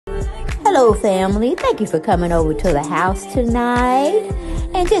Hello, family. Thank you for coming over to the house tonight.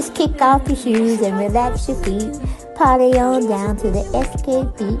 And just kick off your shoes and relax your feet. Party on down to the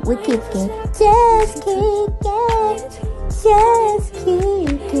SK beat. We're kicking. Just kicking. Just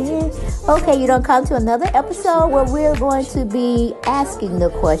kicking. Okay, you don't come to another episode where we're going to be asking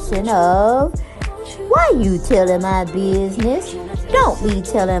the question of, why you telling my business? Don't be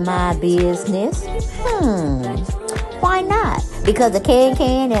telling my business. Why not? Because a can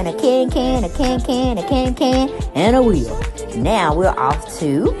and a can, a can, and a wheel. Now we're off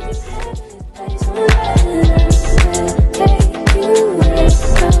to...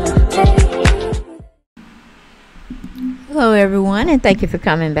 Hello everyone, and thank you for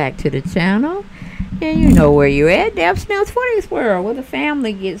coming back to the channel. And you know where you're at, Deb Snell's 20s World, where the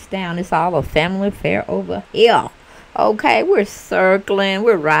family gets down. It's all a family affair over here. Okay, we're circling,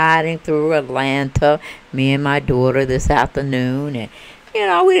 we're riding through Atlanta, me and my daughter this afternoon, and you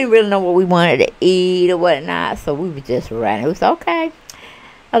know, we didn't really know what we wanted to eat or whatnot, so we were just riding. It was okay.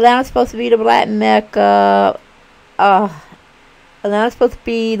 Atlanta's supposed to be the Black Mecca. Atlanta's supposed to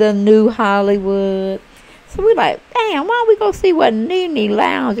be the new Hollywood. So we like, damn, why don't we go see what Nene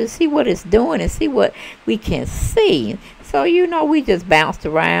Lounge and see what it's doing and see what we can see. So, you know, we just bounced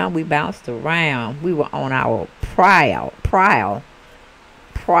around. We bounced around. We were on our prowl.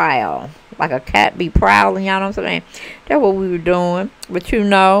 Like a cat be prowling, y'all know what I'm saying? That's what we were doing. But, you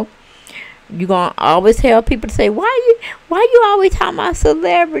know, you're going to always tell people to say, why you always talking about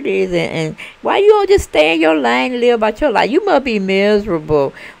celebrities? And why you don't just stay in your lane and live about your life? You must be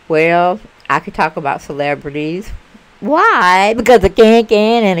miserable. Well, I could talk about celebrities. Why? Because a can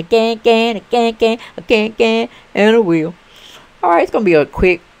and a can, a can, and a wheel. Alright, it's going to be a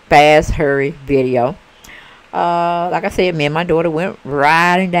quick, fast, hurry video. Like I said, me and my daughter went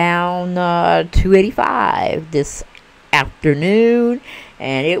riding down 285 this afternoon.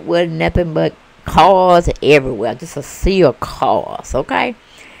 And it wasn't nothing but cars everywhere. Just a sea of cars, okay?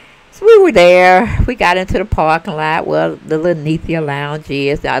 So we were there. We got into the parking lot. Well, the little Nethia lounge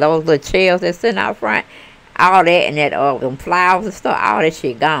is. Now, those little chairs that's sitting out front. All that and that, them flowers and stuff. All that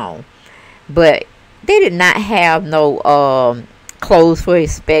shit gone. But they did not have no clothes for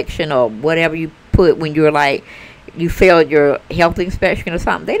inspection or whatever you put when you're like, you failed your health inspection or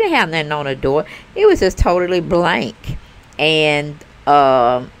something. They didn't have nothing on the door. It was just totally blank. And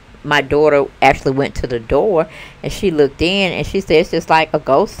my daughter actually went to the door and she looked in and she said it's just like a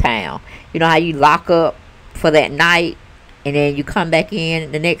ghost town. You know how you lock up for that night and then you come back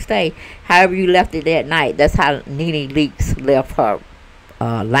in the next day? However you left it that night, that's how neneleakes left her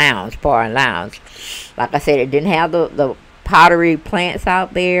lounge, bar and lounge. Like I said, it didn't have the pottery plants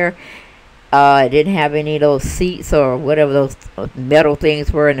out there. It didn't have any of those seats or whatever those metal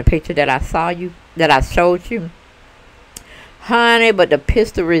things were in the picture that I showed you. Honey, but the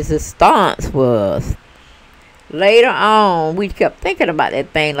pistol resistance was. Later on, we kept thinking about that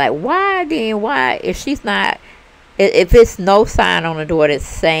thing. Like, why, if it's no sign on the door that's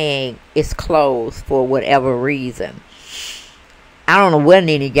saying it's closed for whatever reason. I don't know when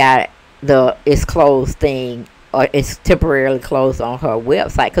Nene got the it's closed thing or it's temporarily closed on her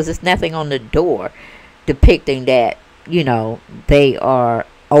website, because there's nothing on the door depicting that, you know, they are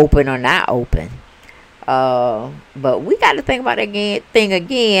open or not open. But we got to think about that thing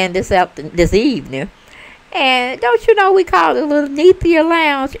again this evening. And don't you know, we called it a little Nethia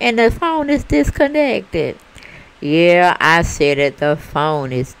Lounge and the phone is disconnected. Yeah, I said it, the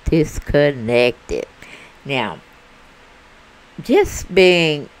phone is disconnected. Now, just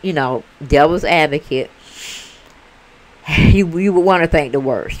being, you know, devil's advocate, you would want to think the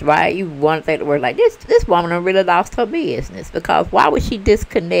worst, right? You want to think the worst. Like, this woman really lost her business, because why would she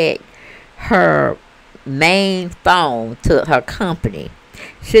disconnect her main phone to her company?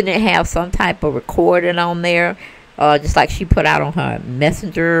 Shouldn't it have some type of recording on there, just like she put out on her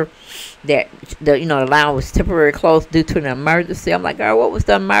messenger that the line was temporarily closed due to an emergency? I'm like, girl, what was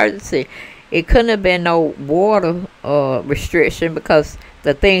the emergency? It couldn't have been no water restriction, because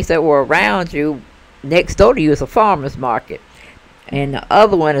the things that were around you, next door to you is a farmer's market, and the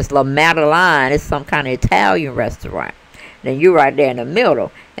other one is La Madeline. It's some kind of Italian restaurant. Then you're right there in the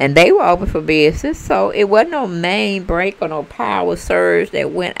middle, and they were open for business, so it wasn't no main break or no power surge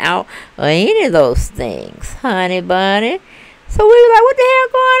that went out or any of those things, honey bunny. So we were like, what the hell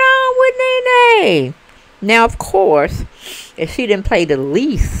going on with Nene? Now, of course, if she didn't pay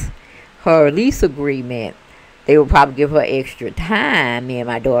her lease agreement, they would probably give her extra time, me and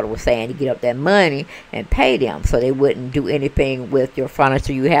my daughter were saying, to get up that money and pay them, so they wouldn't do anything with your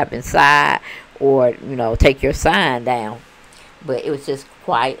furniture you have inside, or, you know, take your sign down. But it was just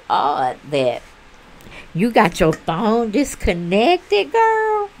quite odd that you got your phone disconnected,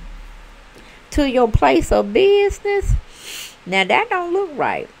 girl. to your place of business, now that don't look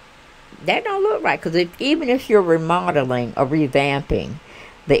right. That don't look right, because even if you're remodeling or revamping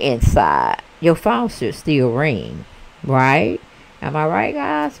the inside, your phone should still ring, right? Am I right,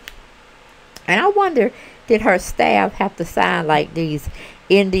 guys? And I wonder, did her staff have to sign like these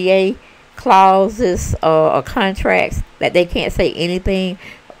NDA clauses or contracts that they can't say anything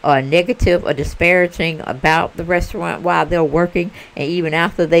negative or disparaging about the restaurant while they're working, and even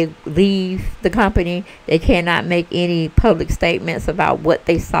after they leave the company, they cannot make any public statements about what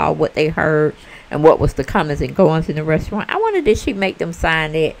they saw, what they heard, and what was the comings and goings in the restaurant? I wonder, did she make them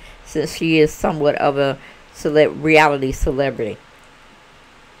sign it, since she is somewhat of a reality celebrity?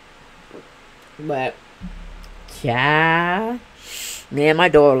 But child, me and my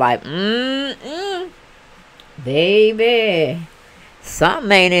daughter like, baby,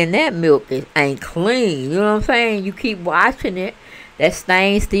 something ain't in that milk. It ain't clean. You know what I'm saying? You keep watching it, that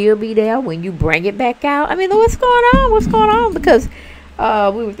stain still be there when you bring it back out. I mean, what's going on? What's going on? Because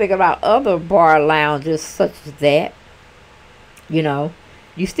we were thinking about other bar lounges such as that. You know,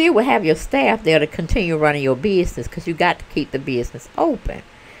 you still will have your staff there to continue running your business, because you got to keep the business open.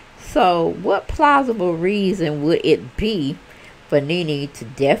 So what plausible reason would it be for Nene to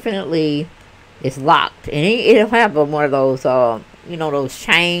definitely, it's locked, and it'll have one of those you know, those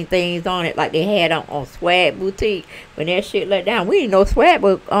chain things on it like they had on Swag Boutique when that shit let down. We didn't know Swag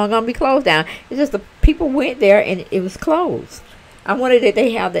was gonna be closed down. It's just the people went there and it was closed. I wonder that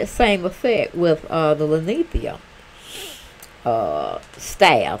they have that same effect with the Lanithia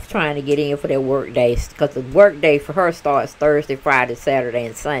staff trying to get in for their work days, because the work day for her starts Thursday, Friday, Saturday,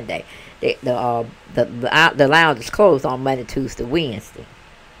 and Sunday. The lounge is closed on Monday, Tuesday, Wednesday.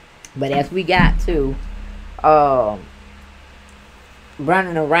 But as we got to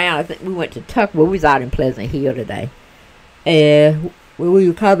running around, I think we went to Tucker. Well, we was out in Pleasant Hill today, and when we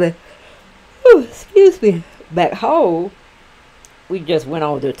were coming, excuse me, back home, we just went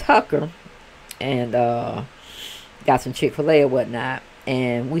over to Tucker and got some Chick-fil-A or whatnot,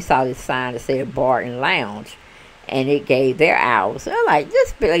 and we saw this sign that said bar and lounge, and it gave their hours. So I'm like,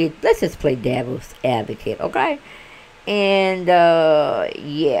 let's just play devil's advocate, okay? And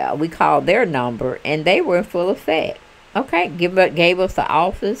yeah, we called their number, and they were in full effect. Okay, gave us the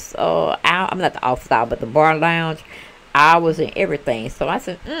office hour. I'm not the office hour, but the bar lounge hours and everything. So I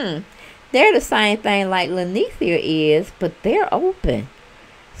said, they're the same thing like Lanithia is, but they're open.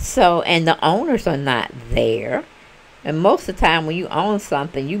 So, and the owners are not there. And most of the time when you own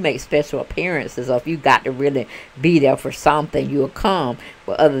something, you make special appearances, or if you got to really be there for something, you'll come.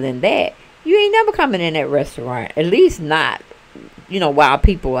 But other than that, you ain't never coming in that restaurant. At least not, you know, while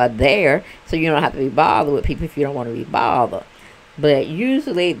people are there. So you don't have to be bothered with people if you don't want to be bothered. But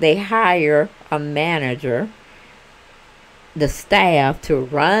usually they hire a manager, the staff to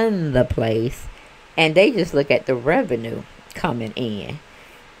run the place, and they just look at the revenue coming in.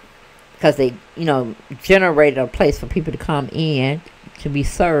 Because they, you know, generated a place for people to come in to be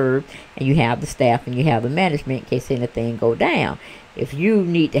served, and you have the staff and you have the management in case anything go down. If you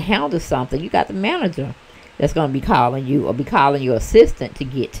need to handle something, you got the manager that's going to be calling you, or be calling your assistant to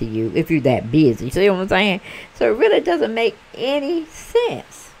get to you if you're that busy. See what I'm saying? So it really doesn't make any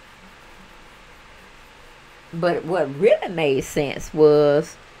sense. But what really made sense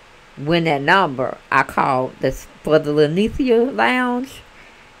was when that number I called that's for the Lanithia Lounge,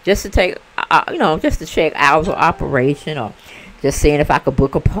 just to take, you know, just to check hours of operation, or just seeing if I could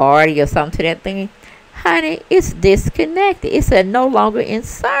book a party or something to that thing. Honey, it's disconnected. It said no longer in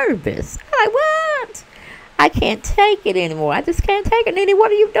service. I'm like, what? I can't take it anymore. I just can't take it. Nene,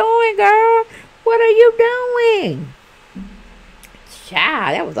 what are you doing, girl? What are you doing?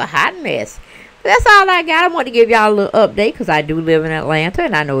 Child, that was a hot mess. But that's all I got. I want to give y'all a little update, because I do live in Atlanta,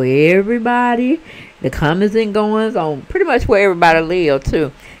 and I know everybody, the comings and goings on pretty much where everybody live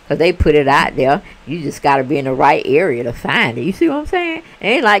too. Because they put it out there. You just got to be in the right area to find it. You see what I'm saying? It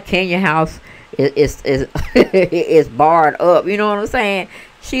ain't like Kenya House is barred up. You know what I'm saying?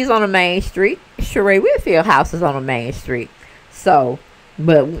 She's on the main street. Sheree Whitfield house is on the main street. So,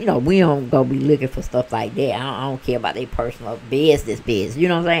 but, you know, we don't go be looking for stuff like that. I don't care about their personal business. You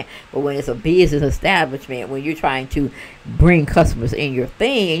know what I'm saying? But when it's a business establishment, when you're trying to bring customers in your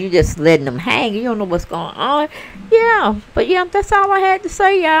thing and you're just letting them hang, you don't know what's going on. Yeah. But, yeah, that's all I had to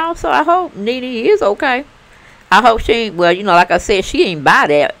say, y'all. So I hope Nene is okay. I hope she ain't, well, you know, like I said, she ain't buy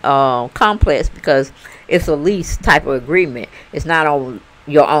that complex, because it's a lease type of agreement. It's not on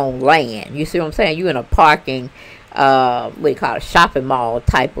your own land. You see what I'm saying? You in a parking, what do you call it, shopping mall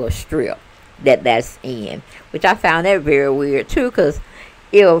type of strip that's in, which I found that very weird too, because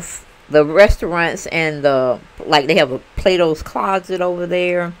if the restaurants and the, like, they have a Plato's Closet over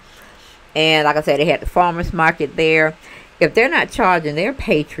there, And like I said, they had the farmers market there. If they're not charging their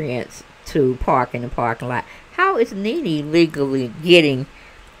patrons to park in the parking lot, how is Nene legally getting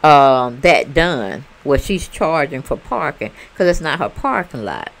that done? Where she's charging for parking because it's not her parking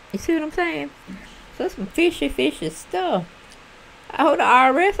lot. You see what I'm saying? So it's some fishy stuff. I hope the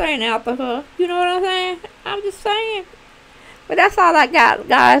IRS ain't after her. You know what I'm saying? I'm just saying. But that's all I got,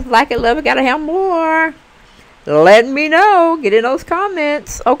 guys. Like it, love it, gotta have more. Let me know. Get in those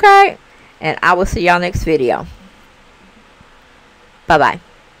comments, okay? And I will see y'all next video. Bye-bye.